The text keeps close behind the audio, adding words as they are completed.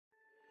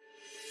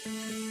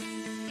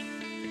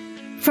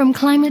From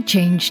climate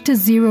change to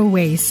zero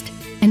waste,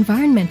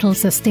 environmental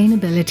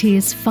sustainability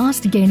is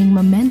fast gaining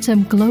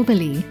momentum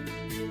globally.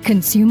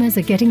 Consumers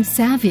are getting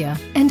savvier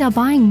and are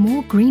buying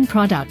more green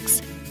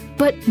products.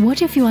 But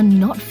what if you are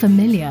not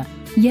familiar,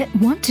 yet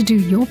want to do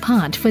your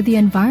part for the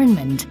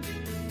environment?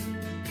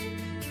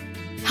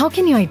 How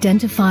can you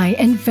identify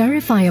and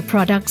verify a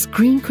product's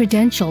green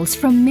credentials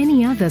from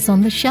many others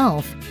on the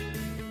shelf?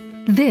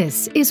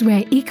 This is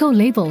where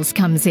Ecolabels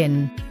comes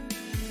in.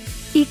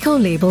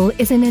 Ecolabel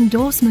is an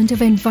endorsement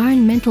of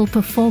environmental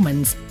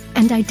performance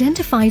and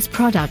identifies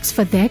products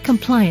for their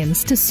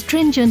compliance to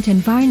stringent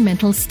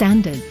environmental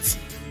standards.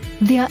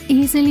 They are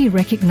easily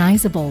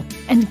recognizable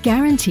and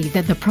guarantee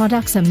that the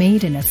products are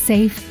made in a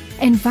safe,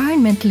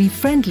 environmentally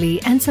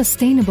friendly and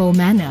sustainable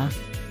manner.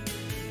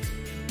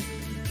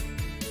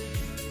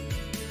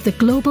 The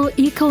global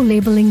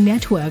Ecolabelling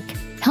Network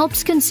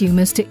helps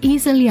consumers to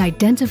easily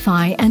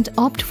identify and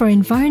opt for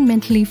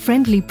environmentally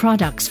friendly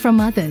products from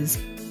others,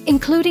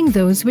 including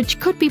those which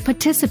could be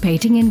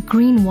participating in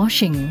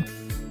greenwashing.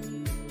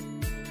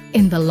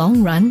 In the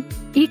long run,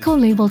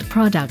 eco-labeled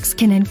products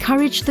can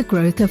encourage the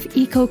growth of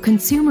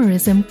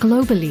eco-consumerism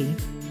globally.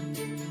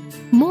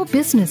 More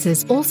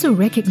businesses also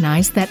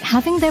recognize that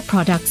having their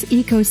products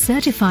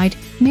eco-certified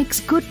makes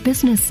good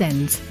business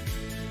sense.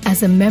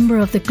 As a member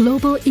of the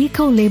global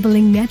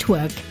Ecolabelling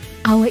Network,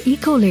 our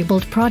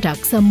eco-labeled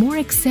products are more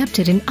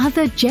accepted in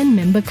other GEN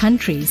member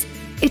countries.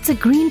 It's a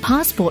green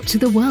passport to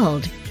the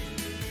world.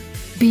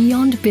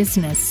 Beyond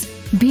business,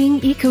 being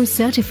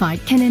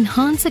eco-certified can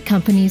enhance a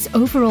company's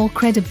overall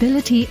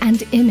credibility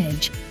and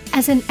image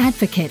as an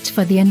advocate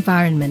for the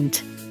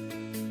environment.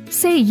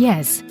 Say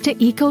yes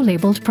to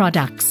eco-labeled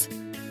products.